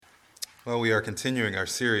Well, we are continuing our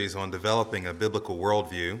series on developing a biblical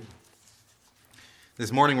worldview.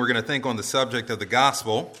 This morning we're going to think on the subject of the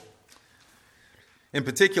gospel, in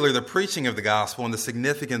particular the preaching of the gospel and the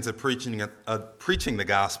significance of preaching the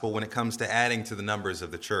gospel when it comes to adding to the numbers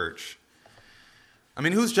of the church. I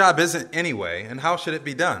mean, whose job is it anyway, and how should it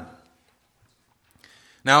be done?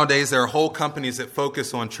 Nowadays there are whole companies that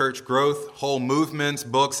focus on church growth, whole movements,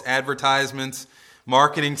 books, advertisements,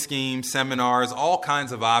 marketing schemes, seminars, all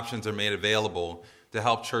kinds of options are made available to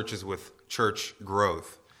help churches with church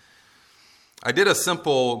growth. I did a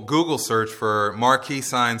simple Google search for marquee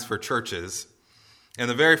signs for churches, and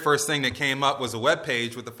the very first thing that came up was a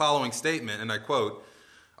webpage with the following statement, and I quote,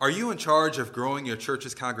 "Are you in charge of growing your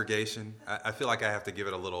church's congregation?" I feel like I have to give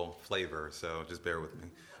it a little flavor, so just bear with me.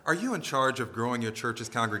 Are you in charge of growing your church's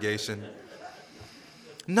congregation?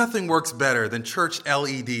 Nothing works better than church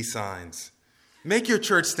LED signs. Make your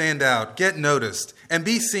church stand out, get noticed, and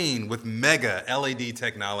be seen with mega LED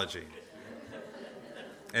technology.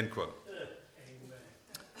 End quote.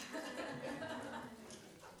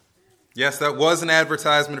 Yes, that was an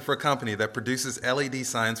advertisement for a company that produces LED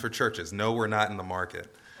signs for churches. No, we're not in the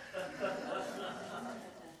market.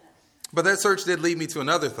 But that search did lead me to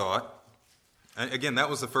another thought. Again, that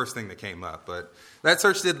was the first thing that came up, but that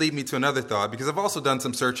search did lead me to another thought because I've also done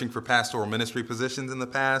some searching for pastoral ministry positions in the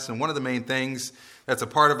past, and one of the main things that's a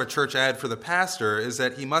part of a church ad for the pastor is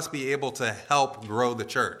that he must be able to help grow the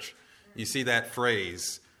church. You see that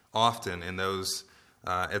phrase often in those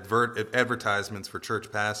advertisements for church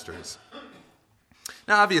pastors.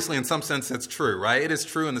 Now, obviously, in some sense, that's true, right? It is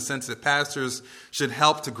true in the sense that pastors should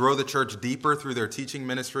help to grow the church deeper through their teaching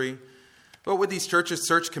ministry. But what these churches'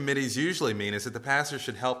 search committees usually mean is that the pastor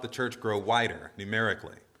should help the church grow wider,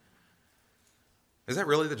 numerically. Is that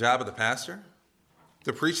really the job of the pastor?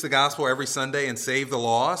 To preach the gospel every Sunday and save the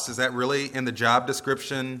lost? Is that really in the job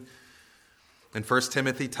description in 1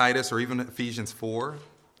 Timothy, Titus, or even Ephesians 4?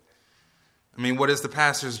 I mean, what is the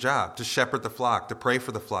pastor's job? To shepherd the flock, to pray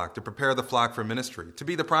for the flock, to prepare the flock for ministry. To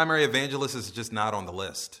be the primary evangelist is just not on the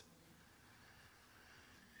list.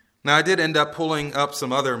 Now, I did end up pulling up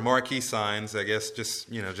some other marquee signs, I guess,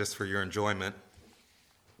 just for your enjoyment.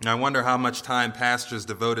 And I wonder how much time pastors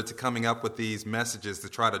devoted to coming up with these messages to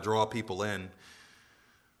try to draw people in.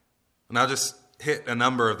 And I'll just hit a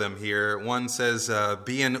number of them here. One says,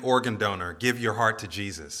 be an organ donor, give your heart to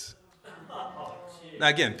Jesus. Now,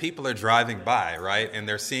 again, people are driving by, right? And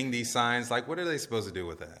they're seeing these signs, like, what are they supposed to do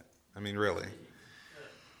with that? I mean, really.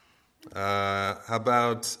 How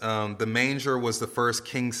about the manger was the first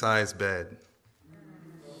king-size bed?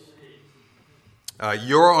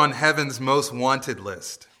 You're on heaven's most wanted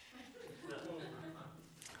list.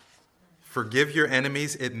 Forgive your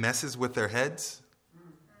enemies, it messes with their heads.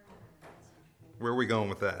 Where are we going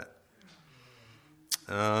with that?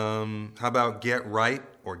 How about get right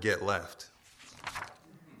or get left?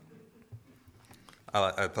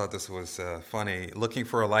 I thought this was funny. Looking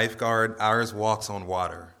for a lifeguard, ours walks on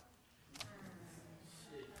water.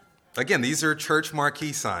 Again, these are church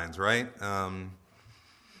marquee signs, right? I'll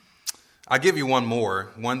give you one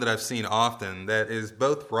more, one that I've seen often that is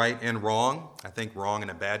both right and wrong. I think wrong in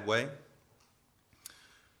a bad way.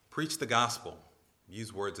 Preach the gospel.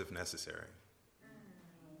 Use words if necessary.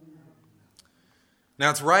 Now,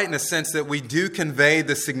 it's right in the sense that we do convey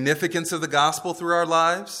the significance of the gospel through our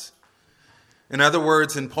lives. In other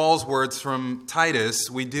words, in Paul's words from Titus,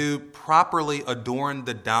 we do properly adorn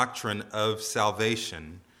the doctrine of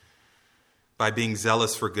salvation by being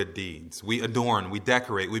zealous for good deeds. We adorn, we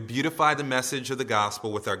decorate, we beautify the message of the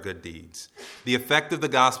gospel with our good deeds. The effect of the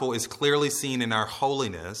gospel is clearly seen in our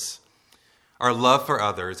holiness, our love for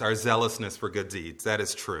others, our zealousness for good deeds. That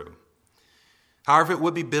is true. However, it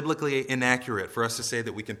would be biblically inaccurate for us to say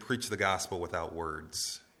that we can preach the gospel without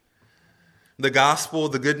words. The gospel,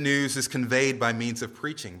 the good news, is conveyed by means of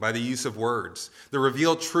preaching, by the use of words. The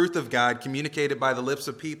revealed truth of God communicated by the lips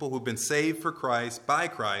of people who've been saved for Christ, by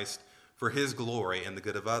Christ, for his glory and the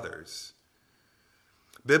good of others.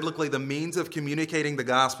 Biblically, the means of communicating the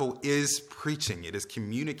gospel is preaching. It is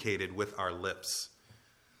communicated with our lips.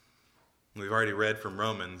 We've already read from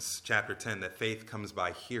Romans chapter 10 that faith comes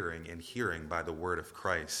by hearing, and hearing by the word of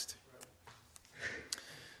Christ.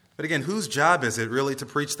 But again, whose job is it really to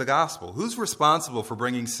preach the gospel? Who's responsible for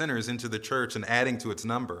bringing sinners into the church and adding to its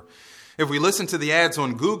number? If we listen to the ads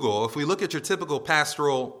on Google, if we look at your typical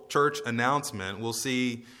pastoral church announcement, we'll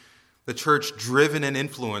see the church driven and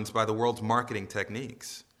influenced by the world's marketing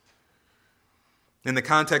techniques. In the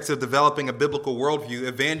context of developing a biblical worldview,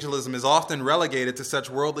 evangelism is often relegated to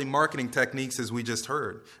such worldly marketing techniques as we just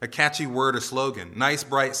heard. A catchy word or slogan, nice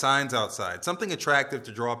bright signs outside, something attractive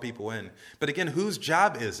to draw people in. But again, whose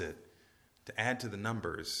job is it to add to the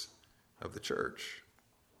numbers of the church.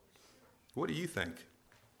 What do you think?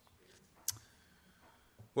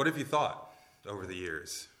 What have you thought over the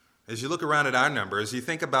years? As you look around at our numbers, you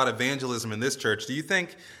think about evangelism in this church, do you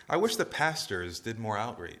think, I wish the pastors did more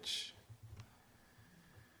outreach?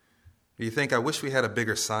 Do you think, I wish we had a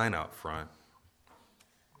bigger sign out front?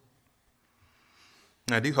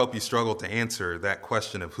 And I do hope you struggle to answer that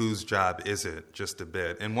question of whose job is it just a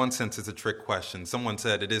bit. In one sense, it's a trick question. Someone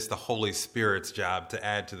said it is the Holy Spirit's job to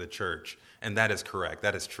add to the church. And that is correct.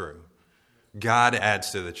 That is true. God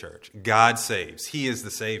adds to the church. God saves. He is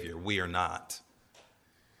the Savior. We are not.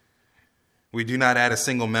 We do not add a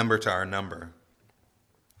single member to our number.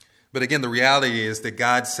 But again, the reality is that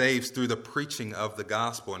God saves through the preaching of the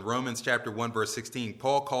gospel. In Romans chapter 1, verse 16,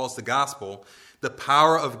 Paul calls the gospel the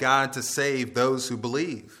power of God to save those who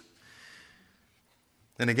believe.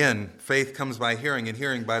 And again, faith comes by hearing, and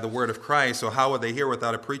hearing by the word of Christ. So how would they hear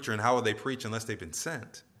without a preacher, and how would they preach unless they've been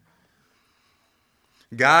sent?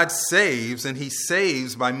 God saves, and he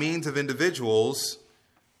saves by means of individuals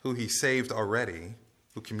who he saved already,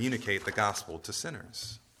 who communicate the gospel to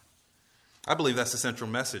sinners. I believe that's the central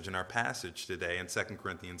message in our passage today in 2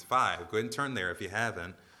 Corinthians 5. Go ahead and turn there if you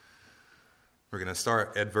haven't. We're going to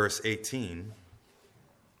start at verse 18.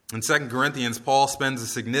 In 2 Corinthians, Paul spends a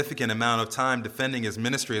significant amount of time defending his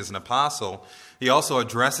ministry as an apostle. He also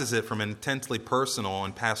addresses it from an intensely personal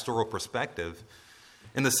and pastoral perspective.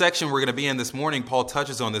 In the section we're going to be in this morning, Paul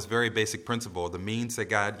touches on this very basic principle, the means that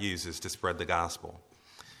God uses to spread the gospel.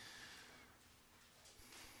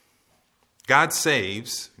 God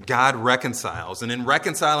saves, God reconciles, and in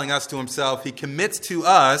reconciling us to himself, he commits to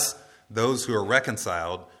us, those who are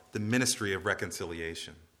reconciled, the ministry of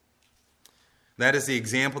reconciliation. That is the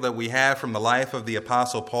example that we have from the life of the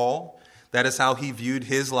Apostle Paul. That is how he viewed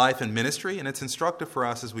his life and ministry, and it's instructive for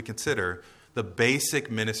us as we consider the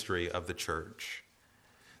basic ministry of the church.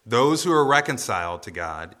 Those who are reconciled to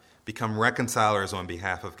God become reconcilers on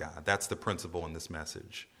behalf of God. That's the principle in this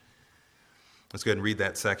message. Let's go ahead and read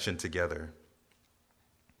that section together.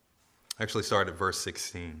 Actually start at verse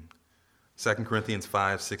 16. 2 Corinthians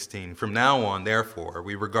 5:16. From now on, therefore,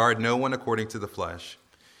 we regard no one according to the flesh.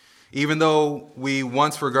 Even though we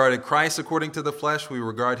once regarded Christ according to the flesh, we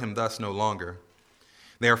regard him thus no longer.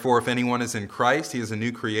 Therefore, if anyone is in Christ, he is a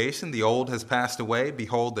new creation. The old has passed away.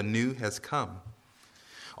 Behold, the new has come.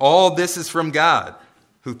 All this is from God,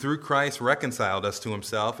 who through Christ reconciled us to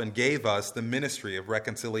himself and gave us the ministry of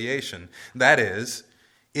reconciliation. That is,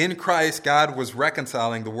 in Christ, God was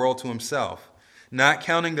reconciling the world to himself, not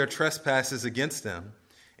counting their trespasses against them,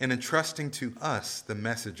 and entrusting to us the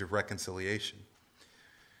message of reconciliation.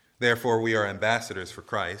 Therefore, we are ambassadors for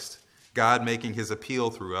Christ, God making his appeal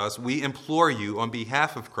through us. We implore you on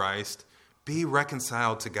behalf of Christ, be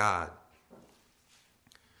reconciled to God.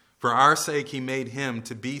 For our sake, he made him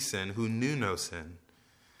to be sin who knew no sin,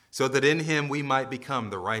 so that in him we might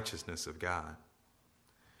become the righteousness of God.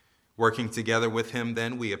 Working together with him,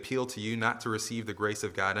 then, we appeal to you not to receive the grace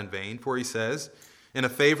of God in vain. For he says, in a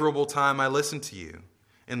favorable time I listened to you,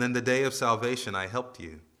 and in the day of salvation I helped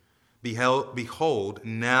you. Behold,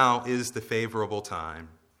 now is the favorable time.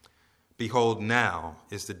 Behold, now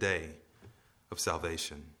is the day of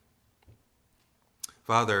salvation.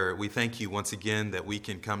 Father, we thank you once again that we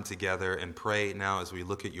can come together and pray now as we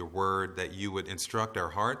look at your word, that you would instruct our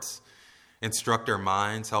hearts, instruct our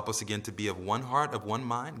minds, help us again to be of one heart, of one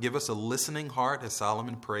mind. Give us a listening heart, as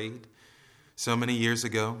Solomon prayed so many years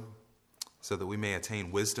ago, so that we may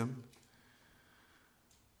attain wisdom.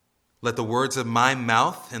 Let the words of my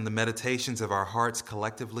mouth and the meditations of our hearts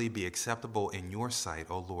collectively be acceptable in your sight,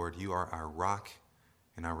 O Lord. You are our rock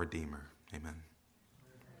and our Redeemer. Amen.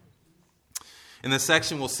 In this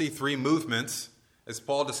section, we'll see three movements as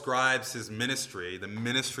Paul describes his ministry, the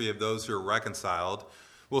ministry of those who are reconciled.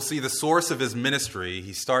 We'll see the source of his ministry.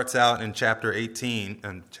 He starts out in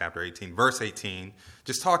verse 18,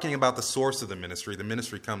 just talking about the source of the ministry. The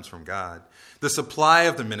ministry comes from God. The supply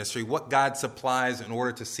of the ministry, what God supplies in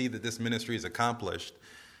order to see that this ministry is accomplished,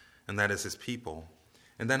 and that is his people.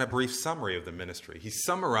 And then a brief summary of the ministry. He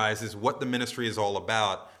summarizes what the ministry is all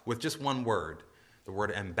about with just one word, the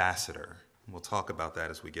word ambassador. And we'll talk about that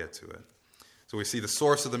as we get to it. So we see the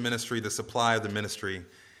source of the ministry, the supply of the ministry,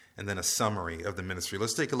 and then a summary of the ministry.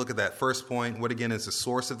 Let's take a look at that first point. What again is the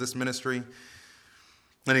source of this ministry?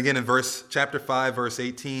 And again in chapter 5, verse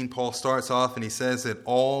 18, Paul starts off and he says that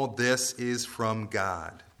all this is from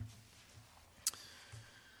God.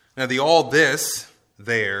 Now the all this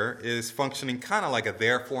there is functioning kind of like a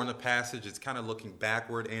therefore in the passage. It's kind of looking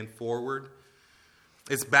backward and forward.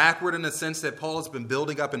 It's backward in the sense that Paul has been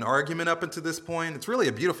building up an argument up until this point. It's really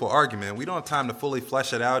a beautiful argument. We don't have time to fully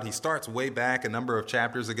flesh it out. He starts way back a number of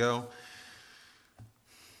chapters ago.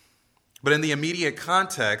 But in the immediate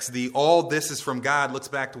context, the all this is from God looks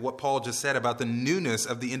back to what Paul just said about the newness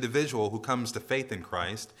of the individual who comes to faith in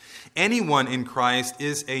Christ. Anyone in Christ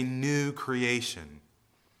is a new creation.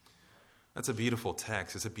 That's a beautiful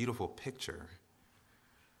text. It's a beautiful picture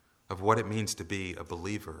of what it means to be a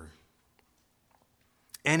believer.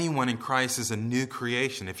 Anyone in Christ is a new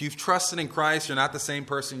creation. If you've trusted in Christ, you're not the same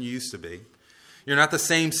person you used to be. You're not the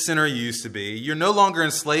same sinner you used to be. You're no longer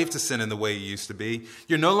enslaved to sin in the way you used to be.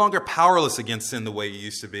 You're no longer powerless against sin the way you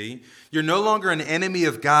used to be. You're no longer an enemy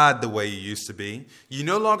of God the way you used to be. You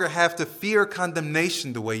no longer have to fear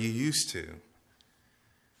condemnation the way you used to.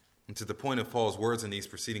 And to the point of Paul's words in these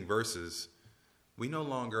preceding verses, we no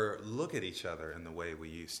longer look at each other in the way we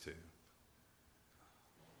used to.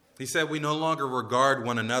 He said we no longer regard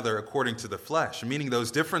one another according to the flesh, meaning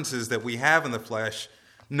those differences that we have in the flesh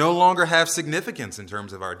no longer have significance in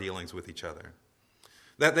terms of our dealings with each other.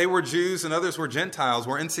 That they were Jews and others were Gentiles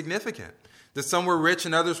were insignificant. That some were rich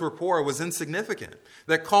and others were poor was insignificant.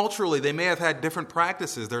 That culturally they may have had different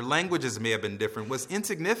practices, their languages may have been different, was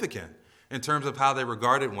insignificant in terms of how they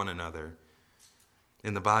regarded one another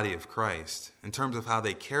in the body of Christ, in terms of how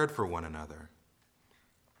they cared for one another.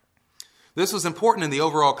 This was important in the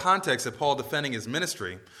overall context of Paul defending his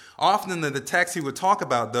ministry. Often in the text, he would talk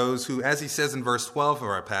about those who, as he says in verse 12 of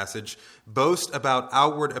our passage, boast about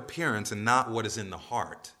outward appearance and not what is in the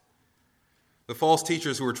heart. The false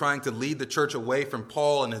teachers who were trying to lead the church away from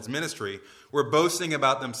Paul and his ministry were boasting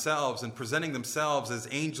about themselves and presenting themselves as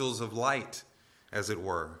angels of light, as it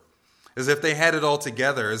were, as if they had it all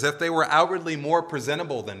together, as if they were outwardly more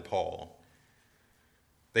presentable than Paul.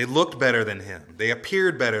 They looked better than him. They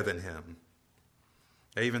appeared better than him.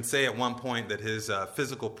 They even say at one point that his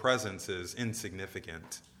physical presence is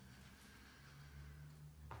insignificant.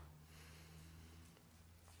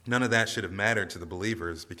 None of that should have mattered to the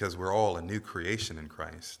believers because we're all a new creation in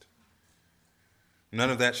Christ. None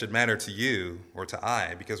of that should matter to you or to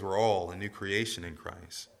I because we're all a new creation in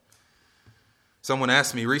Christ. Someone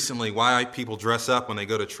asked me recently why people dress up when they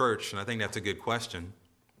go to church, and I think that's a good question.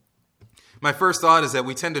 My first thought is that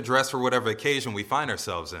we tend to dress for whatever occasion we find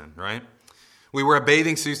ourselves in, right? We wear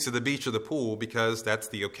bathing suits to the beach or the pool because that's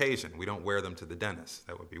the occasion. We don't wear them to the dentist.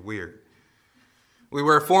 That would be weird. We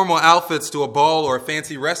wear formal outfits to a ball or a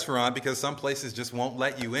fancy restaurant because some places just won't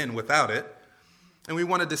let you in without it. And we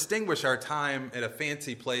want to distinguish our time at a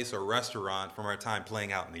fancy place or restaurant from our time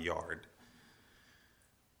playing out in the yard.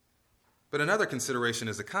 But another consideration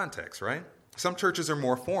is the context, right? Some churches are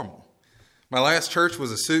more formal. My last church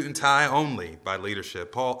was a suit and tie only by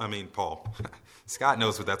leadership. Paul. Scott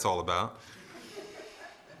knows what that's all about.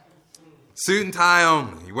 Suit and tie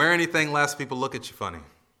only. You wear anything less, people look at you funny.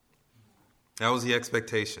 That was the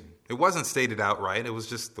expectation. It wasn't stated outright. It was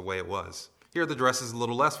just the way it was. Here, the dress is a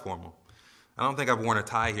little less formal. I don't think I've worn a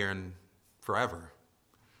tie here in forever.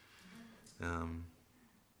 The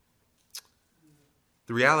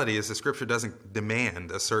reality is the Scripture doesn't demand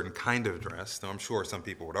a certain kind of dress, though I'm sure some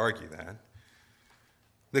people would argue that.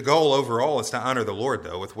 The goal overall is to honor the Lord,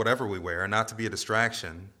 though, with whatever we wear, not to be a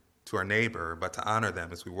distraction to our neighbor, but to honor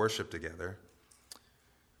them as we worship together.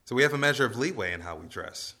 So we have a measure of leeway in how we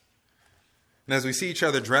dress. And as we see each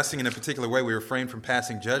other dressing in a particular way, we refrain from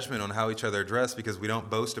passing judgment on how each other dress because we don't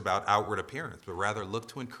boast about outward appearance, but rather look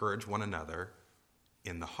to encourage one another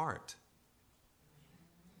in the heart.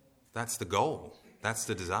 That's the goal. That's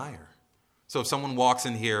the desire. So if someone walks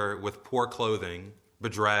in here with poor clothing,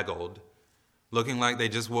 bedraggled, looking like they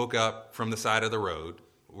just woke up from the side of the road,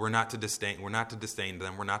 we're not to disdain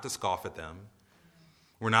them. We're not to scoff at them.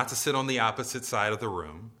 We're not to sit on the opposite side of the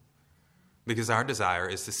room because our desire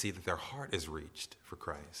is to see that their heart is reached for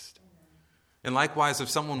Christ. And likewise, if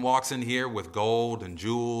someone walks in here with gold and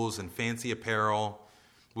jewels and fancy apparel,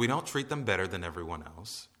 we don't treat them better than everyone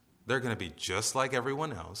else. They're going to be just like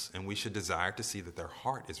everyone else, and we should desire to see that their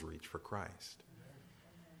heart is reached for Christ.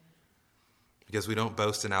 Because we don't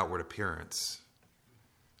boast in outward appearance,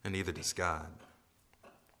 and neither does God.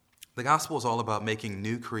 The gospel is all about making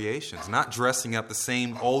new creations, not dressing up the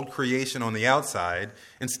same old creation on the outside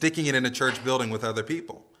and sticking it in a church building with other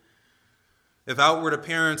people. If outward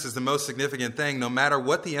appearance is the most significant thing, no matter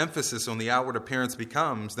what the emphasis on the outward appearance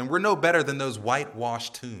becomes, then we're no better than those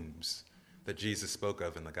whitewashed tombs that Jesus spoke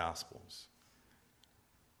of in the Gospels.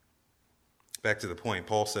 Back to the point,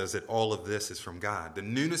 Paul says that all of this is from God. The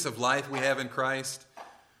newness of life we have in Christ,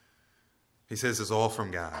 he says, is all from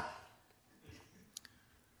God.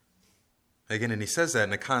 Again, and he says that in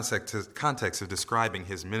the context of describing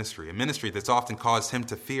his ministry, a ministry that's often caused him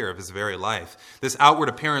to fear of his very life. This outward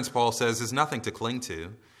appearance, Paul says, is nothing to cling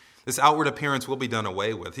to. This outward appearance will be done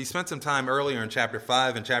away with. He spent some time earlier in chapter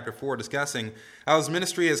 5 and chapter 4 discussing how his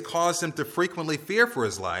ministry has caused him to frequently fear for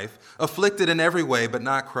his life, afflicted in every way but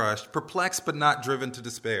not crushed, perplexed but not driven to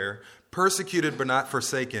despair, persecuted but not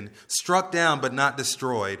forsaken, struck down but not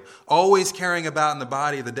destroyed, always carrying about in the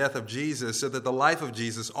body the death of Jesus, so that the life of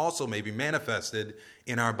Jesus also may be manifested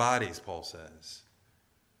in our bodies, Paul says.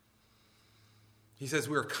 He says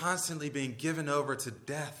we are constantly being given over to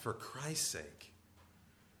death for Christ's sake.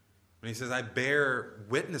 And he says, I bear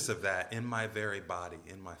witness of that in my very body,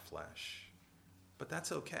 in my flesh. But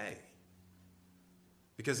that's okay.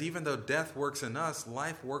 Because even though death works in us,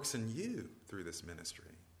 life works in you through this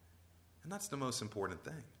ministry. And that's the most important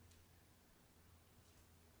thing.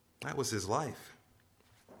 That was his life.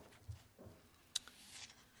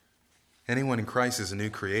 Anyone in Christ is a new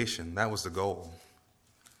creation. That was the goal.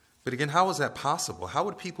 But again, how is that possible? How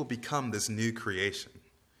would people become this new creation?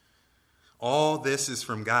 All this is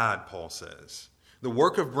from God, Paul says. The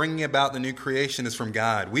work of bringing about the new creation is from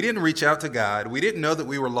God. We didn't reach out to God. We didn't know that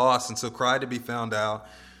we were lost and so cried to be found out.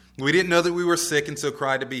 We didn't know that we were sick and so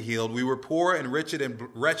cried to be healed. We were poor and wretched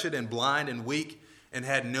and blind and weak and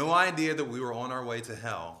had no idea that we were on our way to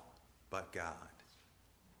hell, but God.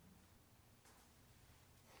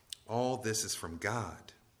 All this is from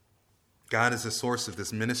God. God is the source of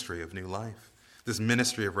this ministry of new life, this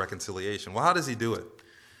ministry of reconciliation. Well, how does he do it?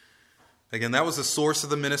 Again, that was the source of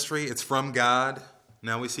the ministry. It's from God.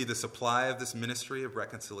 Now we see the supply of this ministry of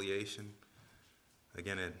reconciliation.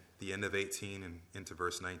 Again, at the end of 18 and into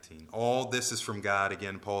verse 19. All this is from God,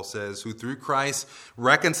 again, Paul says, who through Christ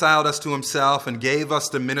reconciled us to himself and gave us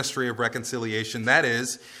the ministry of reconciliation. That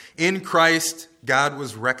is, in Christ, God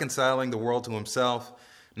was reconciling the world to himself,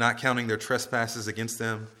 not counting their trespasses against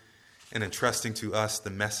them, and entrusting to us the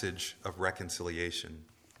message of reconciliation.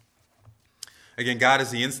 Again, God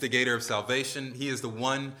is the instigator of salvation. He is the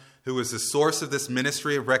one who is the source of this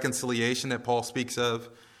ministry of reconciliation that Paul speaks of.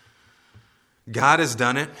 God has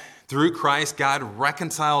done it. Through Christ, God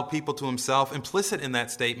reconciled people to himself. Implicit in that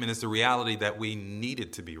statement is the reality that we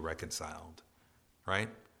needed to be reconciled, right?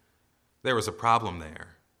 There was a problem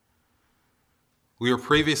there. We were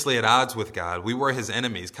previously at odds with God. We were his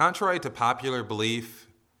enemies. Contrary to popular belief,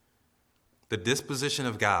 the disposition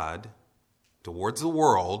of God towards the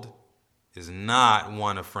world is not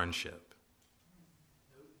one of friendship.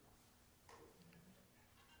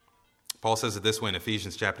 Paul says it this way in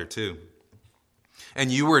Ephesians chapter 2. And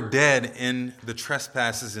you were dead in the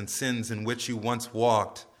trespasses and sins in which you once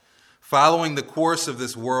walked, following the course of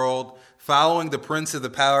this world, following the prince of the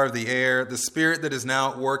power of the air, the spirit that is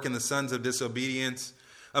now at work in the sons of disobedience,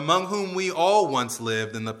 among whom we all once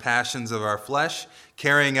lived in the passions of our flesh,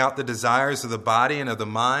 carrying out the desires of the body and of the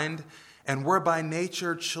mind, and were by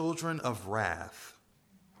nature children of wrath,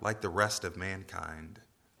 like the rest of mankind.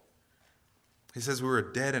 He says we were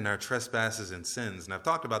dead in our trespasses and sins. And I've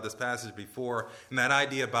talked about this passage before, and that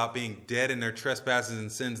idea about being dead in their trespasses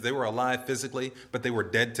and sins. They were alive physically, but they were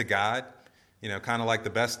dead to God. You know, kind of like the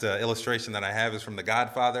best illustration that I have is from The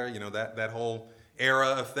Godfather. You know, that whole era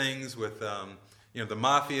of things with, the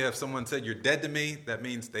mafia. If someone said, you're dead to me, that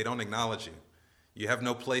means they don't acknowledge you. You have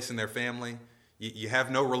no place in their family. You have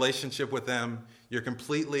no relationship with them. You're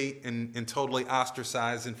completely and totally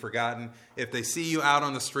ostracized and forgotten. If they see you out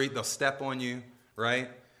on the street, they'll step on you, right?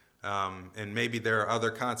 And maybe there are other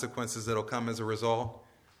consequences that'll come as a result.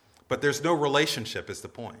 But there's no relationship is the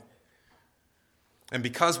point. And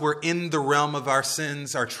because we're in the realm of our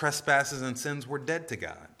sins, our trespasses and sins, we're dead to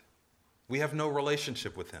God. We have no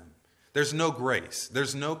relationship with him. There's no grace.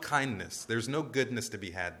 There's no kindness. There's no goodness to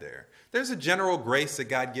be had there. There's a general grace that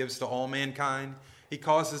God gives to all mankind. He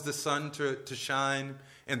causes the sun to shine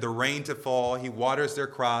and the rain to fall. He waters their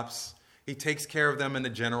crops. He takes care of them in the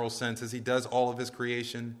general sense as he does all of his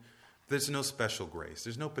creation. There's no special grace.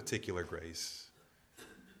 There's no particular grace.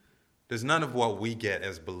 There's none of what we get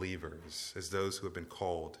as believers, as those who have been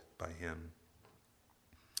called by him.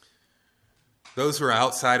 Those who are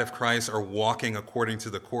outside of Christ are walking according to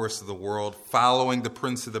the course of the world, following the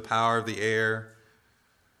prince of the power of the air.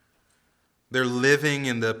 They're living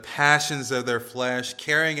in the passions of their flesh,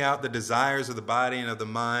 carrying out the desires of the body and of the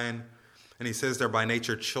mind. And he says they're by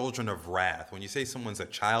nature children of wrath. When you say someone's a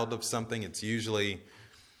child of something, it's usually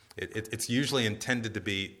intended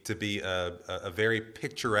to be a very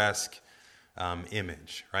picturesque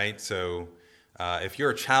image, right? So if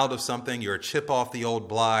you're a child of something, you're a chip off the old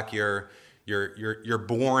block. You're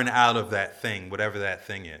born out of that thing, whatever that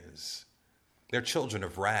thing is. They're children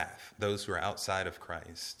of wrath, those who are outside of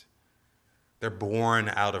Christ. They're born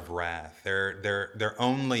out of wrath. Their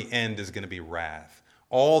only end is going to be wrath.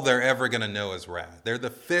 All they're ever going to know is wrath. They're the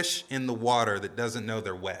fish in the water that doesn't know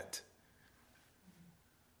they're wet.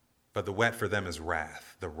 But the wet for them is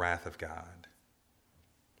wrath, the wrath of God.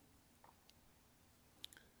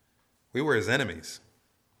 We were his enemies.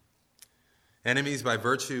 Enemies by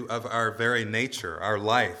virtue of our very nature, our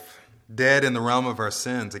life, dead in the realm of our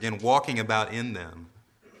sins, again, walking about in them.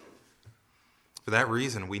 For that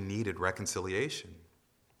reason, we needed reconciliation.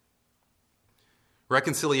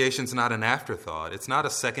 Reconciliation is not an afterthought. It's not a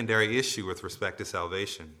secondary issue with respect to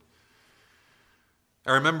salvation.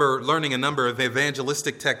 I remember learning a number of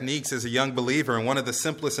evangelistic techniques as a young believer, and one of the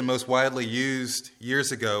simplest and most widely used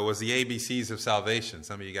years ago was the ABCs of salvation.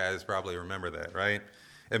 Some of you guys probably remember that, right?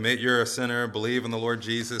 Admit you're a sinner, believe in the Lord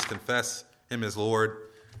Jesus, confess him as Lord.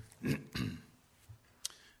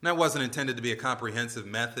 And that wasn't intended to be a comprehensive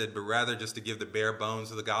method, but rather just to give the bare bones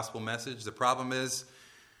of the gospel message. The problem is,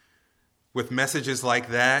 with messages like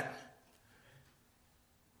that,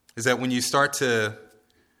 is that when you start to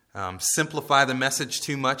simplify the message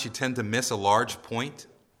too much, you tend to miss a large point,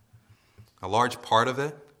 a large part of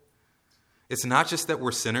it. It's not just that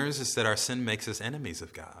we're sinners, it's that our sin makes us enemies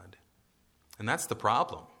of God. And that's the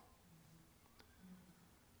problem.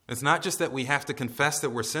 It's not just that we have to confess that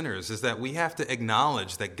we're sinners, it's that we have to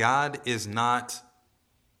acknowledge that God is not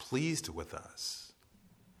pleased with us.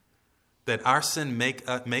 That our sin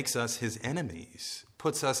makes us his enemies,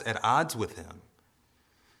 puts us at odds with him.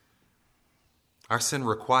 Our sin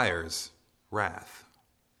requires wrath.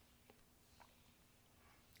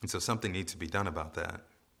 And so something needs to be done about that.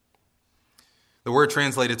 The word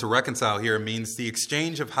translated to reconcile here means the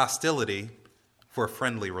exchange of hostility for a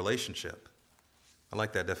friendly relationship. I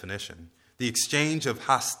like that definition. The exchange of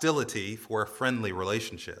hostility for a friendly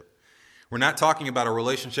relationship. We're not talking about a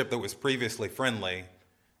relationship that was previously friendly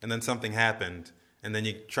and then something happened and then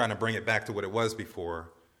you're trying to bring it back to what it was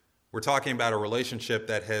before. We're talking about a relationship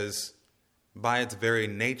that has, by its very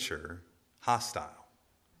nature, hostile.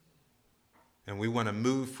 And we want to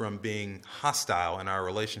move from being hostile in our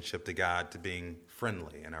relationship to God to being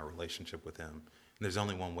friendly in our relationship with him. And there's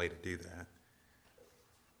only one way to do that.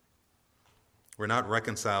 We're not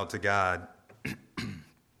reconciled to God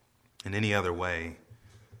in any other way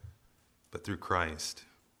but through Christ.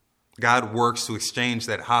 God works to exchange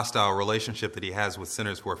that hostile relationship that he has with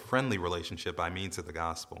sinners for a friendly relationship by means of the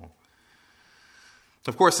gospel.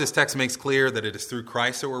 Of course, this text makes clear that it is through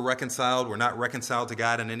Christ that we're reconciled. We're not reconciled to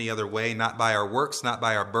God in any other way, not by our works, not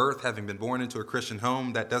by our birth, having been born into a Christian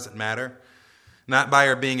home. That doesn't matter. Not by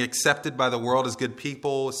our being accepted by the world as good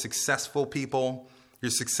people, successful people. Your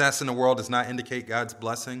success in the world does not indicate God's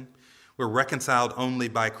blessing. We're reconciled only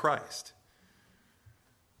by Christ.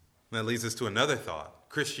 And that leads us to another thought.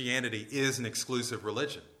 Christianity is an exclusive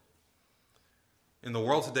religion. In the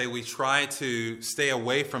world today, we try to stay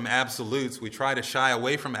away from absolutes. We try to shy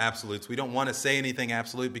away from absolutes. We don't want to say anything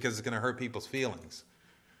absolute because it's going to hurt people's feelings.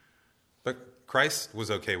 But Christ was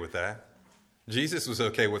okay with that. Jesus was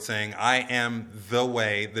okay with saying, I am the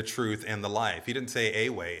way, the truth, and the life. He didn't say a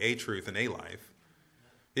way, a truth, and a life.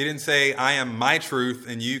 He didn't say, I am my truth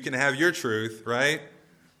and you can have your truth, right?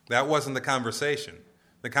 That wasn't the conversation.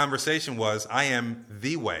 The conversation was, I am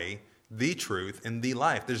the way, the truth, and the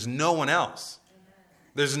life. There's no one else.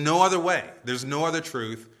 There's no other way. There's no other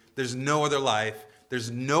truth. There's no other life. There's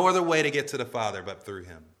no other way to get to the Father but through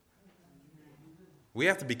him. We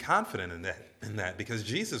have to be confident in that because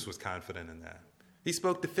Jesus was confident in that. He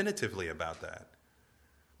spoke definitively about that.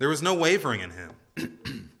 There was no wavering in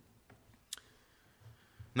him.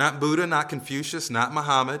 Not Buddha, not Confucius, not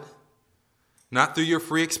Muhammad, not through your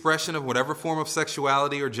free expression of whatever form of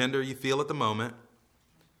sexuality or gender you feel at the moment.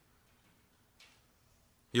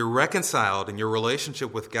 You're reconciled in your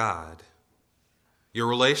relationship with God. Your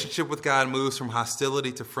relationship with God moves from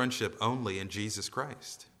hostility to friendship only in Jesus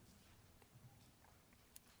Christ.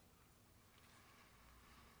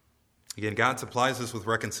 Again, God supplies us with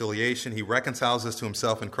reconciliation. He reconciles us to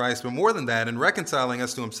himself in Christ. But more than that, in reconciling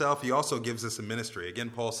us to himself, he also gives us a ministry. Again,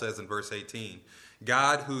 Paul says in verse 18,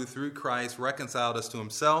 God who through Christ reconciled us to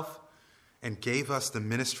himself and gave us the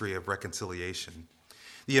ministry of reconciliation.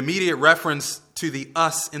 The immediate reference to the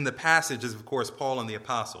us in the passage is, of course, Paul and the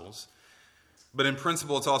apostles. But in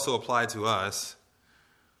principle, it's also applied to us.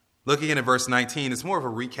 Looking at verse 19, it's more of a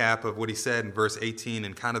recap of what he said in verse 18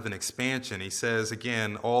 and kind of an expansion. He says,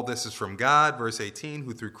 again, all this is from God, verse 18,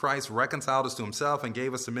 who through Christ reconciled us to himself and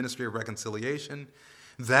gave us the ministry of reconciliation.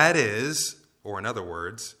 That is, or in other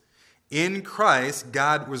words, in Christ,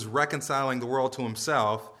 God was reconciling the world to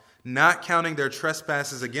himself, not counting their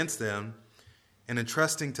trespasses against them, and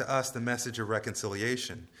entrusting to us the message of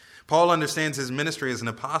reconciliation. Paul understands his ministry as an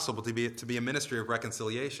apostle to be a ministry of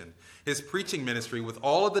reconciliation. His preaching ministry, with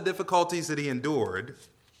all of the difficulties that he endured,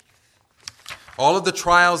 all of the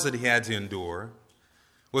trials that he had to endure,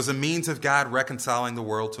 was a means of God reconciling the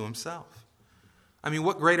world to himself. I mean,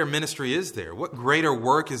 what greater ministry is there? What greater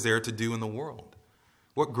work is there to do in the world?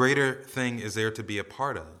 What greater thing is there to be a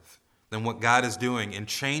part of than what God is doing in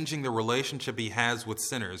changing the relationship he has with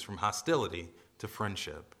sinners from hostility to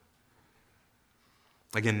friendship?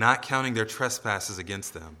 Again, not counting their trespasses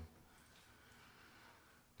against them.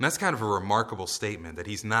 And that's kind of a remarkable statement, that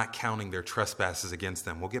he's not counting their trespasses against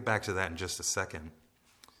them. We'll get back to that in just a second.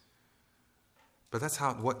 But that's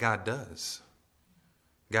what God does.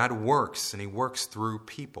 God works, and he works through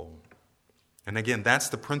people. And again, that's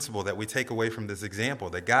the principle that we take away from this example,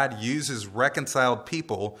 that God uses reconciled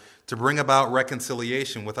people to bring about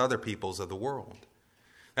reconciliation with other peoples of the world.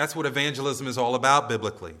 That's what evangelism is all about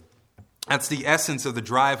biblically. That's the essence of the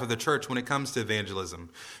drive of the church when it comes to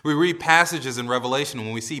evangelism. We read passages in Revelation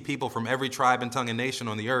when we see people from every tribe and tongue and nation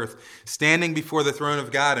on the earth standing before the throne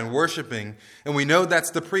of God and worshiping, and we know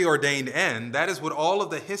that's the preordained end. That is what all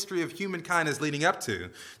of the history of humankind is leading up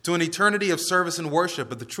to an eternity of service and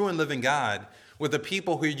worship of the true and living God with a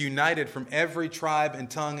people who are united from every tribe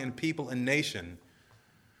and tongue and people and nation.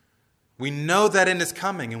 We know that end is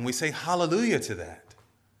coming, and we say hallelujah to that.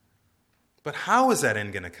 But how is that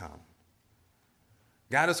end going to come?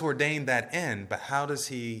 God has ordained that end, but how does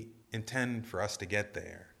he intend for us to get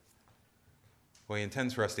there? Well, he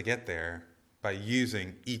intends for us to get there by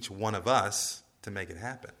using each one of us to make it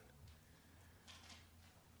happen.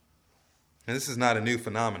 And this is not a new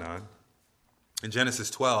phenomenon. In Genesis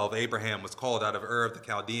 12, Abraham was called out of Ur of the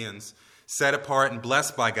Chaldeans, set apart and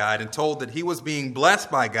blessed by God, and told that he was being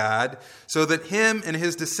blessed by God so that him and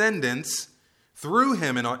his descendants, through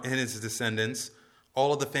him and his descendants,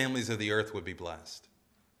 all of the families of the earth would be blessed.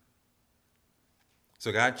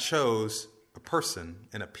 So God chose a person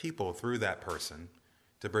and a people through that person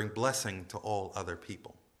to bring blessing to all other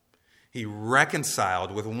people. He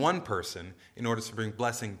reconciled with one person in order to bring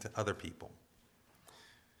blessing to other people.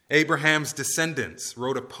 Abraham's descendants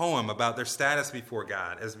wrote a poem about their status before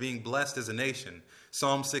God as being blessed as a nation.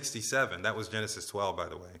 Psalm 67, that was Genesis 12, by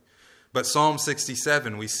the way. But Psalm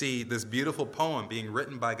 67, we see this beautiful poem being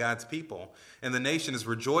written by God's people, and the nation is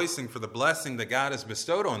rejoicing for the blessing that God has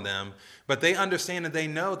bestowed on them, but they understand and they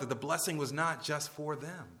know that the blessing was not just for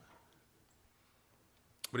them.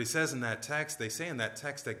 But he says in that text, they say in that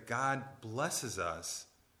text that God blesses us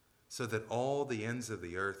so that all the ends of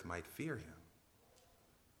the earth might fear him.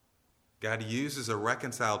 God uses a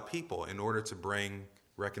reconciled people in order to bring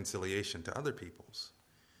reconciliation to other peoples.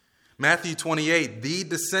 Matthew 28, the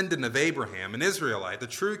descendant of Abraham, an Israelite, the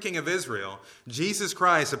true king of Israel, Jesus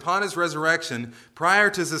Christ, upon his resurrection, prior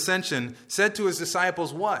to his ascension, said to his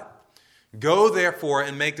disciples what? Go therefore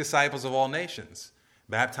and make disciples of all nations,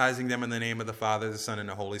 baptizing them in the name of the Father, the Son, and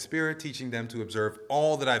the Holy Spirit, teaching them to observe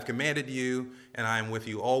all that I've commanded you, and I am with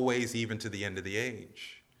you always, even to the end of the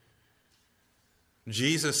age.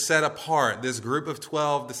 Jesus set apart this group of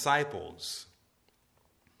 12 disciples.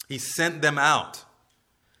 He sent them out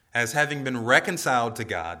as having been reconciled to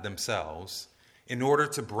God themselves in order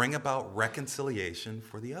to bring about reconciliation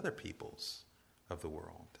for the other peoples of the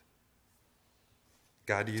world.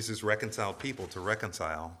 God uses reconciled people to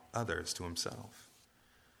reconcile others to himself.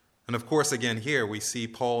 And of course, again, here we see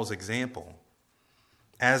Paul's example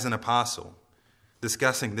as an apostle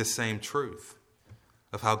discussing this same truth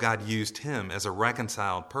of how God used him as a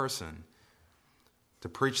reconciled person to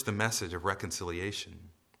preach the message of reconciliation.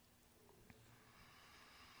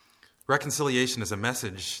 Reconciliation is a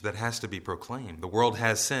message that has to be proclaimed. The world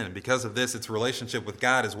has sinned, and because of this, its relationship with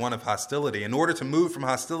God is one of hostility. In order to move from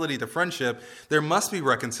hostility to friendship, there must be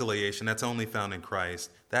reconciliation that's only found in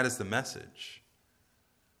Christ. That is the message.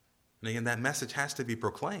 And again, that message has to be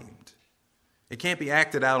proclaimed. It can't be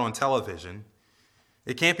acted out on television.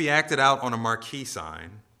 It can't be acted out on a marquee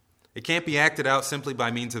sign. It can't be acted out simply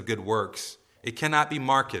by means of good works. It cannot be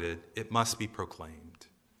marketed. It must be proclaimed.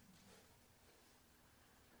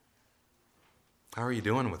 How are you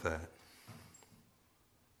doing with that?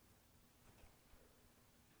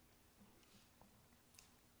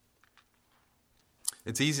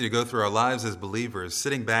 It's easy to go through our lives as believers,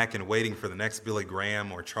 sitting back and waiting for the next Billy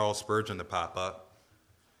Graham or Charles Spurgeon to pop up.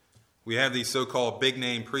 We have these so-called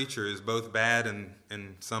big-name preachers, both bad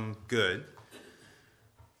and some good.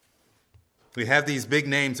 We have these big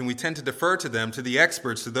names, and we tend to defer to them, to the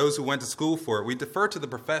experts, to those who went to school for it. We defer to the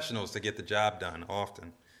professionals to get the job done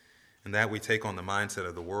often. And that we take on the mindset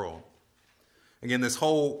of the world. Again, this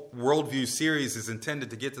whole worldview series is intended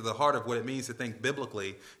to get to the heart of what it means to think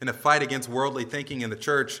biblically in a fight against worldly thinking in the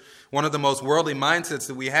church. One of the most worldly mindsets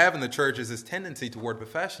that we have in the church is this tendency toward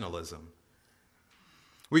professionalism.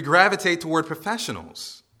 We gravitate toward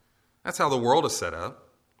professionals. That's how the world is set up.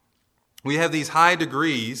 We have these high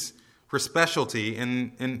degrees for specialty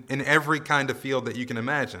in every kind of field that you can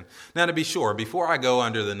imagine. Now, to be sure, before I go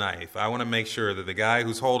under the knife, I want to make sure that the guy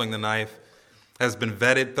who's holding the knife has been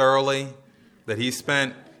vetted thoroughly, that he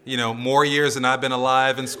spent, more years than I've been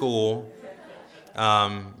alive in school,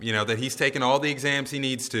 that he's taken all the exams he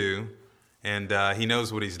needs to, and he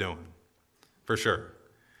knows what he's doing, for sure.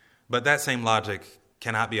 But that same logic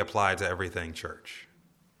cannot be applied to everything church,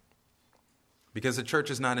 because the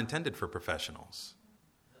church is not intended for professionals.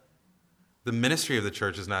 The ministry of the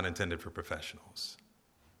church is not intended for professionals.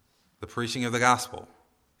 The preaching of the gospel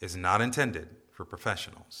is not intended for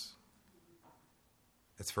professionals.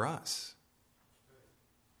 It's for us.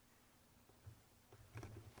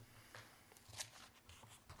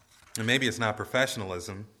 And maybe it's not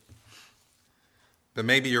professionalism, but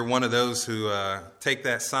maybe you're one of those who take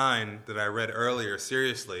that sign that I read earlier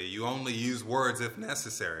seriously. You only use words if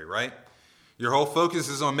necessary, right? Your whole focus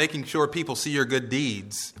is on making sure people see your good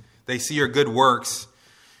deeds. They see your good works.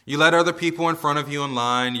 You let other people in front of you in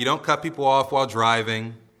line. You don't cut people off while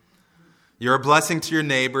driving. You're a blessing to your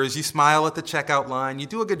neighbors. You smile at the checkout line. You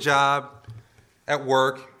do a good job at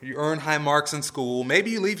work. You earn high marks in school.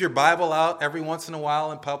 Maybe you leave your Bible out every once in a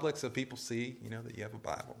while in public so people see, that you have a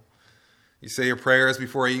Bible. You say your prayers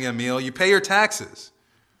before eating a meal. You pay your taxes.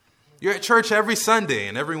 You're at church every Sunday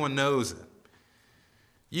and everyone knows it.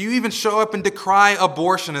 You even show up and decry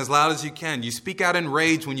abortion as loud as you can. You speak out in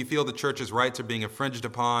rage when you feel the church's rights are being infringed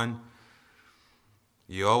upon.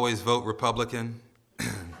 You always vote Republican.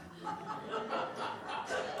 I'm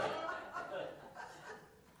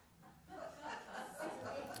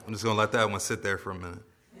just going to let that one sit there for a minute.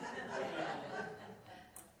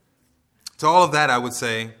 To all of that, I would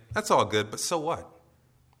say, that's all good, but so what?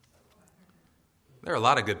 There are a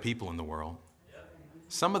lot of good people in the world.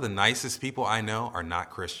 Some of the nicest people I know are not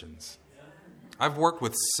Christians. I've worked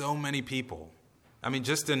with so many people. I mean,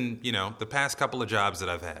 just in, the past couple of jobs that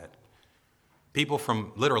I've had. People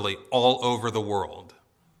from literally all over the world.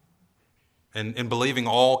 And believing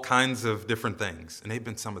all kinds of different things. And they've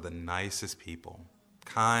been some of the nicest people.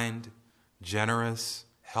 Kind, generous,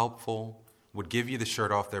 helpful, would give you the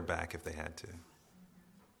shirt off their back if they had to.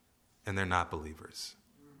 And they're not believers.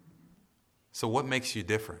 So what makes you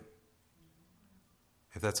different?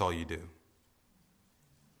 If that's all you do.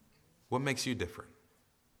 What makes you different?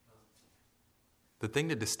 The thing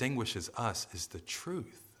that distinguishes us is the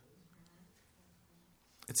truth.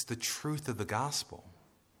 It's the truth of the gospel.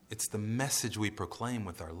 It's the message we proclaim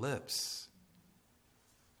with our lips.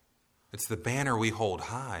 It's the banner we hold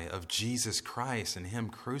high of Jesus Christ and Him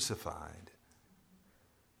crucified.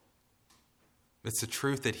 It's the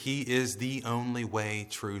truth that He is the only way,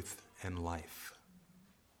 truth, and life.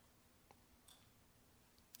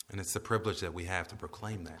 And it's the privilege that we have to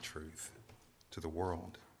proclaim that truth to the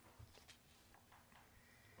world.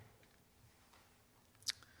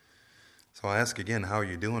 So I ask again, how are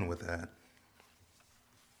you doing with that?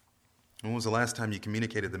 When was the last time you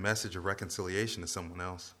communicated the message of reconciliation to someone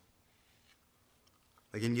else?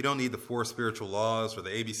 Again, you don't need the 4 spiritual laws or the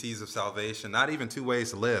ABCs of salvation, not even 2 ways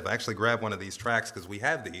to live. I actually grabbed one of these tracts because we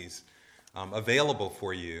have these available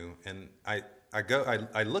for you. And I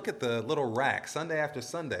look at the little rack Sunday after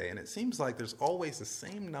Sunday, and it seems like there's always the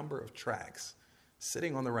same number of tracts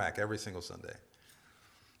sitting on the rack every single Sunday.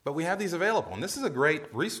 But we have these available, and this is a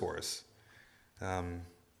great resource. The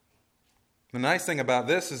nice thing about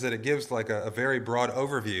this is that it gives like a very broad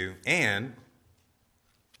overview and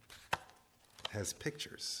has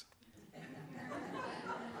pictures.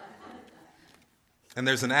 And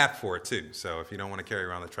there's an app for it too. So if you don't want to carry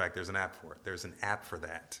around the tract, there's an app for it. There's an app for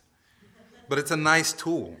that. But it's a nice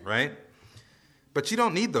tool, right? But you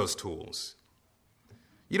don't need those tools.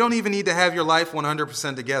 You don't even need to have your life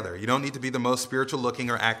 100% together. You don't need to be the most spiritual looking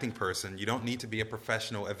or acting person. You don't need to be a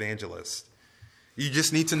professional evangelist. You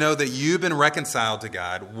just need to know that you've been reconciled to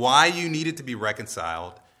God, why you needed to be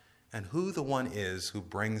reconciled, and who the one is who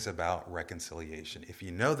brings about reconciliation. If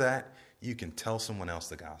you know that, you can tell someone else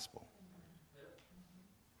the gospel.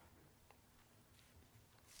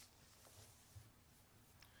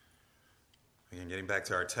 Again, getting back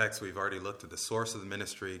to our text, we've already looked at the source of the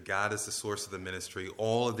ministry. God is the source of the ministry.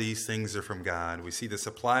 All of these things are from God. We see the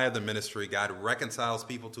supply of the ministry. God reconciles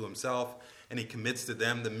people to Himself, and He commits to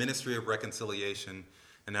them the ministry of reconciliation.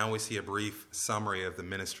 And now we see a brief summary of the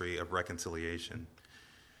ministry of reconciliation.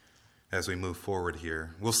 as we move forward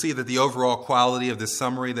here. We'll see that the overall quality of this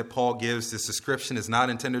summary that Paul gives, this description, is not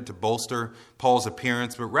intended to bolster Paul's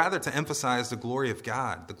appearance, but rather to emphasize the glory of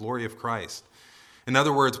God, the glory of Christ. In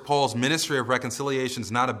other words, Paul's ministry of reconciliation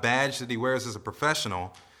is not a badge that he wears as a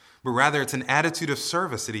professional, but rather it's an attitude of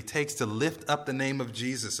service that he takes to lift up the name of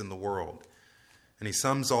Jesus in the world. And he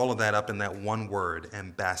sums all of that up in that one word,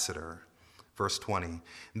 ambassador. Verse 20,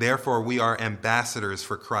 therefore we are ambassadors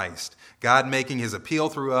for Christ, God making his appeal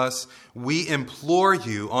through us. We implore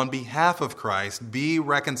you on behalf of Christ, be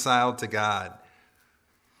reconciled to God.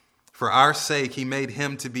 For our sake he made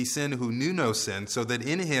him to be sin who knew no sin, so that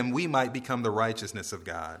in him we might become the righteousness of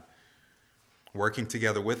God. Working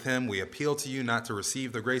together with him, we appeal to you not to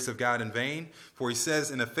receive the grace of God in vain. For he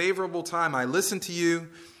says, in a favorable time I listened to you,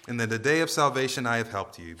 and in the day of salvation I have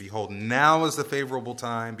helped you. Behold, now is the favorable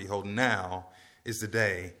time. Behold, now is the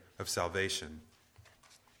day of salvation.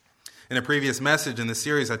 In a previous message in the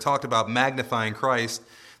series, I talked about magnifying Christ,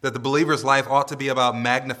 that the believer's life ought to be about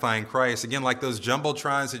magnifying Christ. Again, like those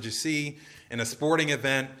jumbotrons that you see in a sporting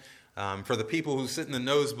event, for the people who sit in the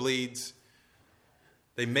nosebleeds,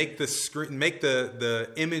 they make the screen, make the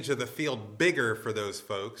image of the field bigger for those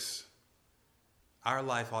folks. Our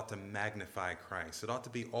life ought to magnify Christ. It ought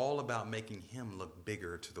to be all about making him look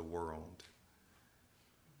bigger to the world.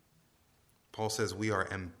 Paul says we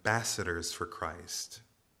are ambassadors for Christ.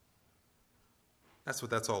 That's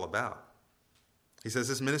what that's all about. He says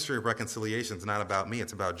this ministry of reconciliation is not about me,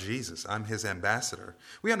 it's about Jesus. I'm his ambassador.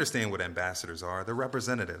 We understand what ambassadors are. They're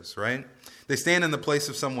representatives, right? They stand in the place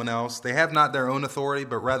of someone else. They have not their own authority,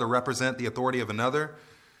 but rather represent the authority of another.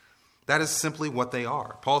 That is simply what they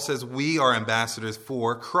are. Paul says we are ambassadors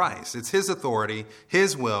for Christ. It's his authority,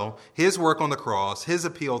 his will, his work on the cross, his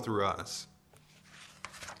appeal through us.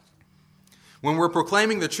 When we're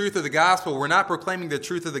proclaiming the truth of the gospel, we're not proclaiming the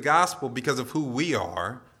truth of the gospel because of who we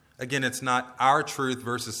are. Again, it's not our truth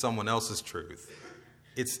versus someone else's truth.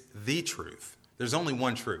 It's the truth. There's only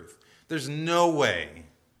one truth. There's no way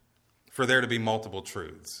for there to be multiple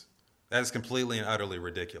truths. That is completely and utterly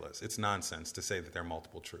ridiculous. It's nonsense to say that there are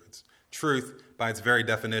multiple truths. Truth, by its very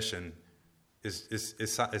definition, is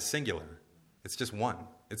singular. It's just one.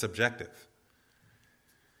 It's objective.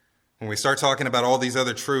 When we start talking about all these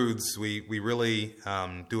other truths, we really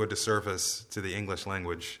do a disservice to the English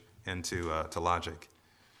language and to logic.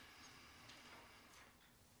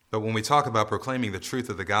 But when we talk about proclaiming the truth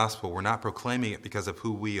of the gospel, we're not proclaiming it because of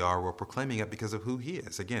who we are. We're proclaiming it because of who he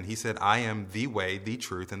is. Again, he said, I am the way, the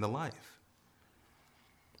truth, and the life.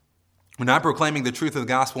 We're not proclaiming the truth of the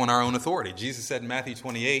gospel on our own authority. Jesus said in Matthew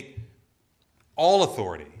 28, all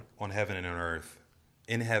authority on heaven and on earth,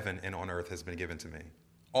 in heaven and on earth has been given to me.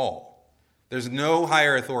 All. There's no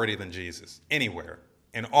higher authority than Jesus anywhere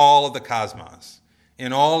in all of the cosmos,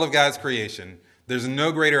 in all of God's creation. There's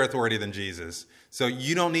no greater authority than Jesus. So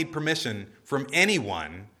you don't need permission from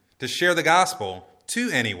anyone to share the gospel to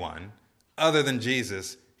anyone other than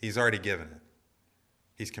Jesus. He's already given it.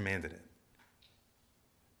 He's commanded it.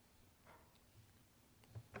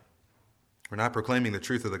 We're not proclaiming the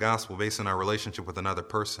truth of the gospel based on our relationship with another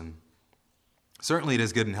person. Certainly it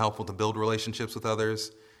is good and helpful to build relationships with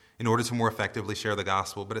others in order to more effectively share the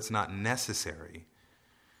gospel, but it's not necessary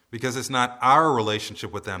because it's not our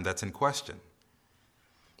relationship with them that's in question.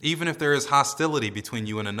 Even if there is hostility between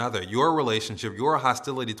you and another, your relationship, your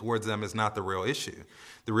hostility towards them is not the real issue.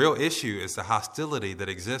 The real issue is the hostility that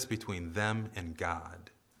exists between them and God.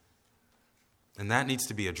 And that needs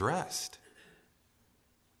to be addressed.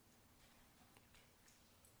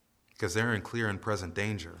 Because they're in clear and present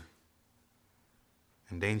danger.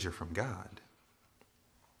 And danger from God.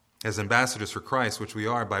 As ambassadors for Christ, which we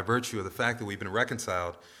are by virtue of the fact that we've been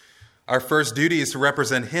reconciled, our first duty is to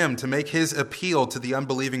represent him, to make his appeal to the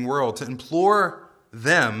unbelieving world, to implore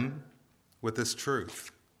them with this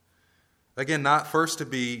truth. Again, not first to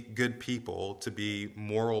be good people, to be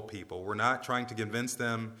moral people. We're not trying to convince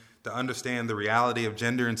them to understand the reality of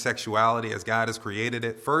gender and sexuality as God has created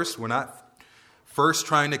it. First, we're not first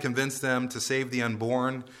trying to convince them to save the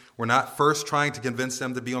unborn. We're not first trying to convince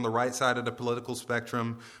them to be on the right side of the political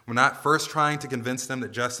spectrum. We're not first trying to convince them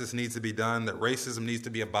that justice needs to be done, that racism needs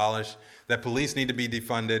to be abolished, that police need to be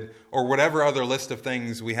defunded, or whatever other list of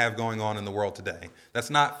things we have going on in the world today. That's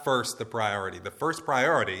not first the priority. The first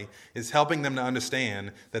priority is helping them to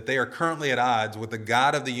understand that they are currently at odds with the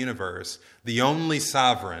God of the universe, the only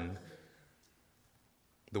sovereign,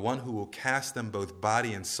 the one who will cast them both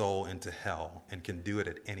body and soul into hell and can do it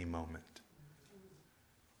at any moment.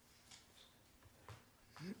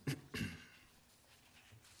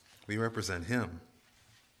 We represent him.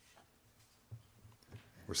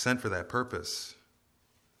 We're sent for that purpose.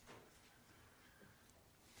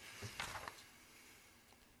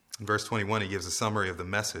 In verse 21, he gives a summary of the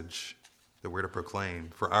message that we're to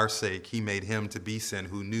proclaim. For our sake, he made him to be sin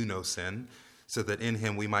who knew no sin, so that in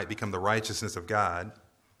him we might become the righteousness of God.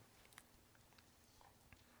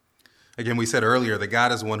 Again, we said earlier that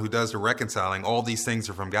God is the one who does the reconciling. All these things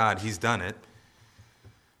are from God. He's done it.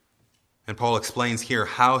 And Paul explains here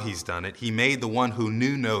how he's done it. He made the one who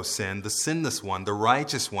knew no sin, the sinless one, the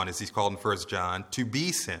righteous one, as he's called in 1 John, to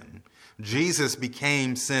be sin. Jesus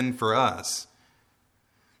became sin for us.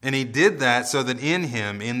 And he did that so that in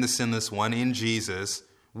him, in the sinless one, in Jesus,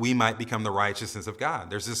 we might become the righteousness of God.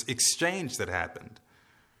 There's this exchange that happened.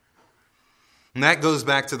 And that goes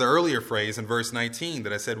back to the earlier phrase in verse 19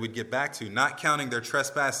 that I said we'd get back to, not counting their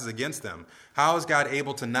trespasses against them. How is God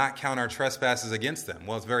able to not count our trespasses against them?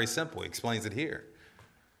 Well, it's very simple. He explains it here.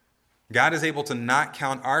 God is able to not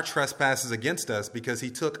count our trespasses against us because he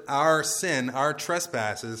took our sin, our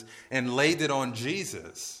trespasses, and laid it on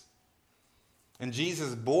Jesus. And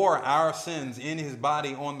Jesus bore our sins in his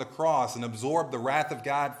body on the cross and absorbed the wrath of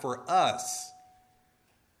God for us.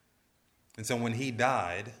 And so when he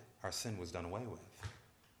died, our sin was done away with.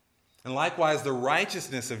 And likewise, the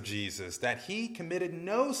righteousness of Jesus, that he committed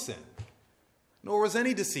no sin, nor was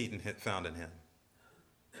any deceit found in him.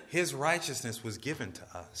 His righteousness was given to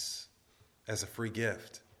us as a free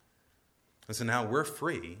gift. And so now we're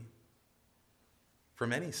free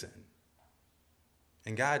from any sin.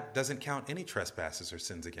 And God doesn't count any trespasses or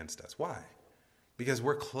sins against us. Why? Because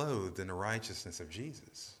we're clothed in the righteousness of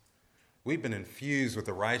Jesus. We've been infused with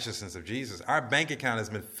the righteousness of Jesus. Our bank account has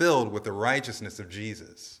been filled with the righteousness of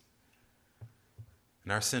Jesus.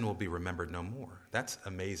 And our sin will be remembered no more. That's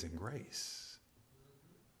amazing grace.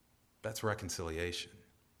 That's reconciliation.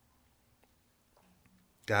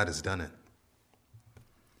 God has done it.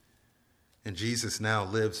 And Jesus now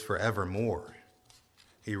lives forevermore.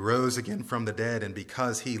 He rose again from the dead, and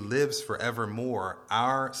because he lives forevermore,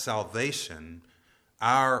 our salvation,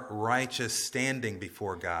 our righteous standing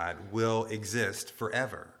before God will exist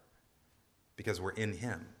forever because we're in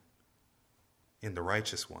him, in the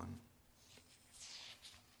righteous one.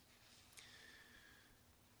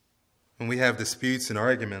 When we have disputes and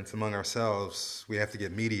arguments among ourselves, we have to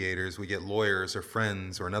get mediators. We get lawyers or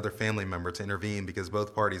friends or another family member to intervene because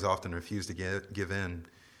both parties often refuse to give in.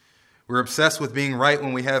 We're obsessed with being right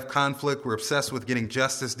when we have conflict. We're obsessed with getting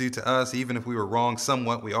justice due to us. Even if we were wrong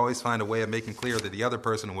somewhat, we always find a way of making clear that the other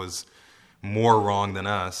person was more wrong than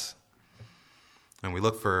us. And we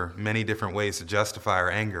look for many different ways to justify our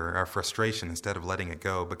anger, our frustration, instead of letting it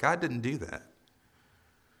go. But God didn't do that.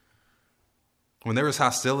 When there was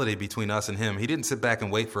hostility between us and him, he didn't sit back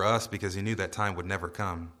and wait for us because he knew that time would never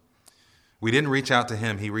come. We didn't reach out to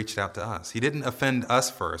him. He reached out to us. He didn't offend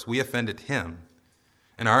us first. We offended him.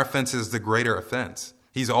 And our offense is the greater offense.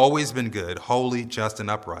 He's always been good, holy, just, and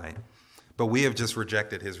upright. But we have just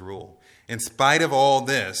rejected his rule. In spite of all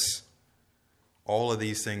this, all of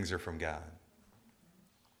these things are from God.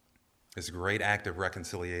 This great act of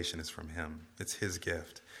reconciliation is from him. It's his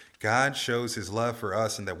gift. God shows his love for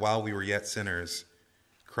us in that while we were yet sinners,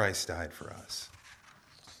 Christ died for us.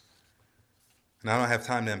 And I don't have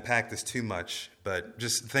time to unpack this too much, but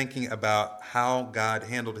just thinking about how God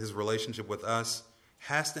handled his relationship with us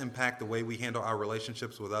has to impact the way we handle our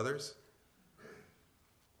relationships with others.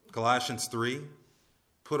 Colossians 3,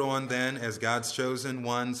 put on then as God's chosen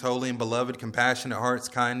ones, holy and beloved, compassionate hearts,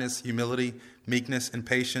 kindness, humility, meekness, and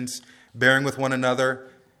patience, bearing with one another.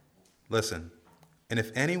 Listen, and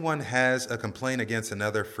if anyone has a complaint against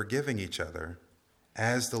another, forgiving each other,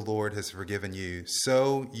 as the Lord has forgiven you,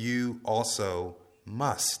 so you also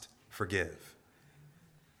must forgive.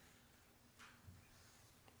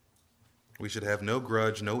 We should have no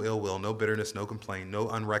grudge, no ill will, no bitterness, no complaint, no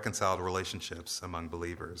unreconciled relationships among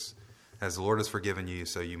believers. As the Lord has forgiven you,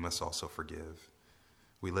 so you must also forgive.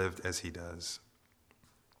 We lived as he does.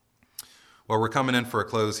 Well, we're coming in for a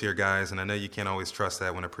close here, guys, and I know you can't always trust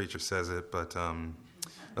that when a preacher says it, but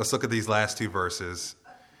let's look at these last two verses.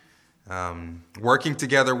 Working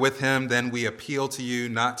together with him, then we appeal to you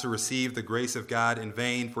not to receive the grace of God in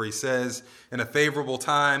vain. For he says, in a favorable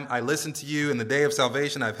time, I listened to you. In the day of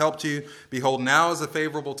salvation, I've helped you. Behold, now is a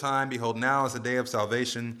favorable time. Behold, now is a day of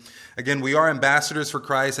salvation. Again, we are ambassadors for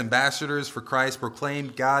Christ. Ambassadors for Christ proclaim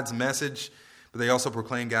God's message, but they also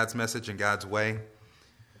proclaim God's message in God's way.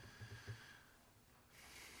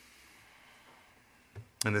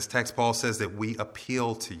 In this text, Paul says that we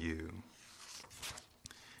appeal to you.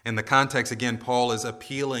 In the context, again, Paul is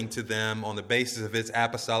appealing to them on the basis of his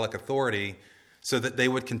apostolic authority so that they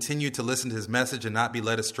would continue to listen to his message and not be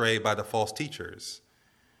led astray by the false teachers.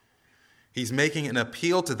 He's making an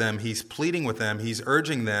appeal to them. He's pleading with them. He's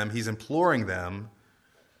urging them. He's imploring them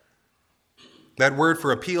That word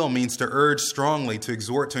for appeal means to urge strongly, to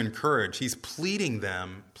exhort, to encourage. He's pleading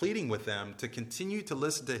with them to continue to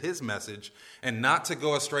listen to his message and not to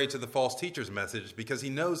go astray to the false teacher's message, because he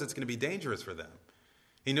knows it's going to be dangerous for them.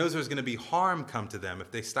 He knows there's going to be harm come to them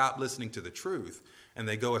if they stop listening to the truth and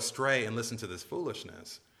they go astray and listen to this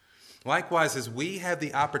foolishness. Likewise, as we have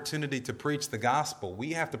the opportunity to preach the gospel,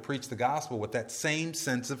 we have to preach the gospel with that same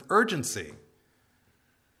sense of urgency.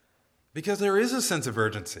 Because there is a sense of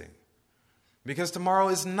urgency. Because tomorrow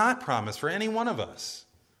is not promised for any one of us.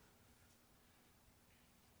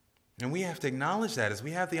 And we have to acknowledge that as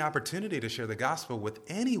we have the opportunity to share the gospel with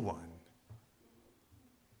anyone.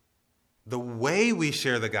 The way we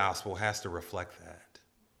share the gospel has to reflect that.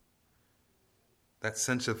 That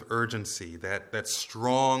sense of urgency, that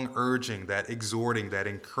strong urging, that exhorting, that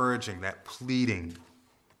encouraging, that pleading.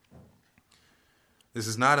 This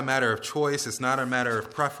is not a matter of choice. It's not a matter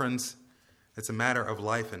of preference. It's a matter of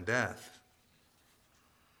life and death.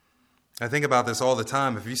 I think about this all the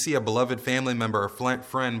time. If you see a beloved family member or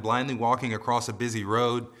friend blindly walking across a busy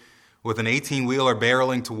road with an 18-wheeler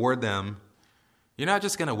barreling toward them, you're not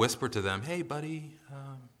just going to whisper to them, "Hey, buddy,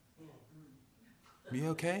 you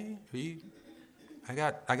okay? I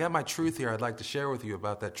got my truth here I'd like to share with you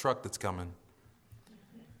about that truck that's coming."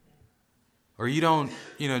 Or you don't,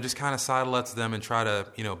 just kind of sidle up to them and try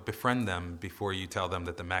to, befriend them before you tell them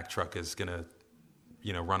that the Mack truck is going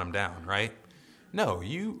to, run them down, right? No,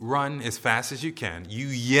 you run as fast as you can. You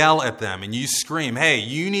yell at them and you scream, "Hey,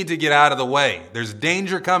 you need to get out of the way. There's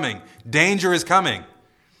danger coming. Danger is coming."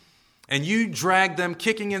 And you drag them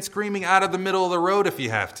kicking and screaming out of the middle of the road if you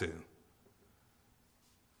have to.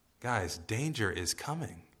 Guys, danger is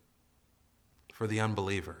coming for the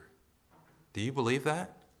unbeliever. Do you believe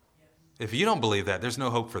that? If you don't believe that, there's no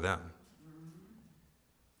hope for them.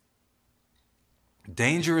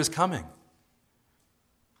 Danger is coming.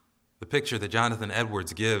 The picture that Jonathan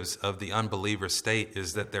Edwards gives of the unbeliever state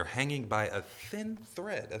is that they're hanging by a thin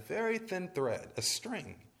thread, a very thin thread, a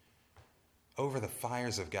string, over the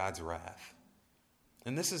fires of God's wrath.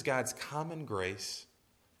 And this is God's common grace,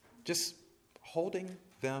 just holding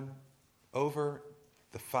them over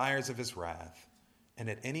the fires of his wrath. And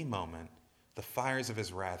at any moment, the fires of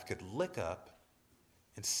his wrath could lick up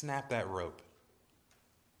and snap that rope.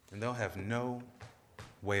 And they'll have no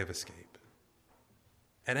way of escape.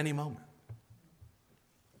 At any moment.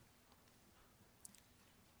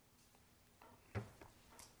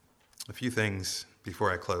 A few things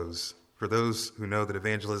before I close. For those who know that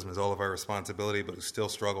evangelism is all of our responsibility but who still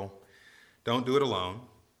struggle, don't do it alone.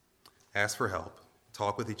 Ask for help.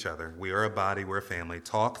 Talk with each other. We are a body, we're a family.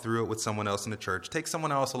 Talk through it with someone else in the church. Take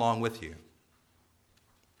someone else along with you.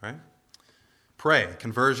 Right? Pray.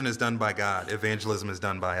 Conversion is done by God. Evangelism is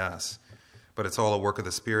done by us. But it's all a work of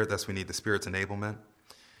the Spirit. Thus we need the Spirit's enablement.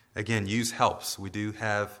 Again, use helps. We do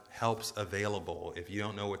have helps available. If you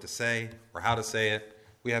don't know what to say or how to say it,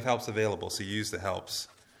 we have helps available, so use the helps.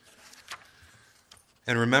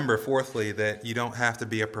 And remember, fourthly, that you don't have to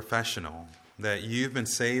be a professional, that you've been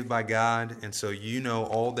saved by God, and so you know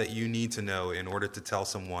all that you need to know in order to tell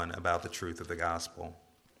someone about the truth of the gospel.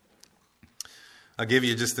 I'll give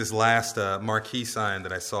you just this last marquee sign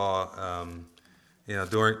that I saw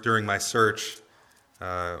during my search.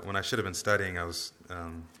 When I should have been studying, I was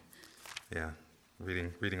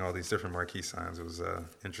reading all these different marquee signs. It was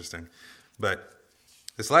interesting. But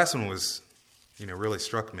this last one was, really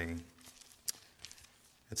struck me.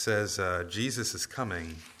 It says, "Jesus is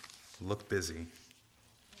coming, look busy."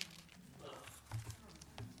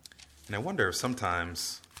 And I wonder if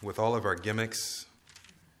sometimes, with all of our gimmicks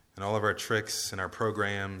and all of our tricks and our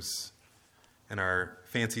programs and our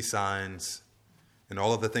fancy signs and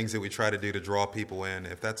all of the things that we try to do to draw people in,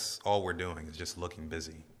 if that's all we're doing is just looking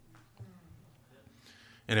busy.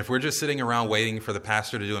 And if we're just sitting around waiting for the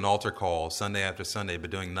pastor to do an altar call Sunday after Sunday, but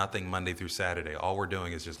doing nothing Monday through Saturday, all we're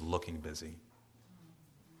doing is just looking busy.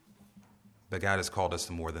 But God has called us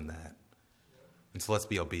to more than that. And so let's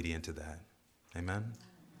be obedient to that. Amen?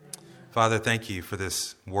 Father, thank you for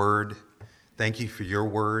this word. Thank you for your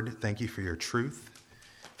word. Thank you for your truth.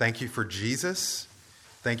 Thank you for Jesus.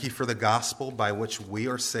 Thank you for the gospel by which we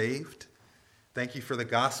are saved. Thank you for the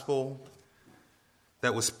gospel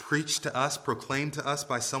that was preached to us, proclaimed to us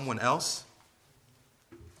by someone else.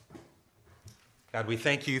 God, we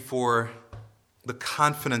thank you for the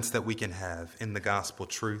confidence that we can have in the gospel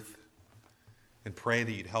truth, and pray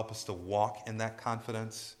that you'd help us to walk in that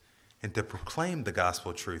confidence and to proclaim the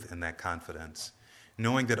gospel truth in that confidence,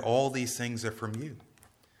 knowing that all these things are from you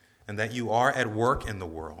and that you are at work in the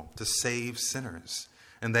world to save sinners,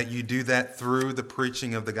 and that you do that through the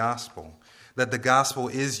preaching of the gospel, that the gospel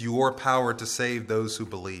is your power to save those who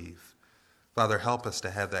believe. Father, help us to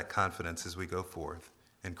have that confidence as we go forth.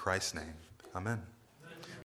 In Christ's name, amen.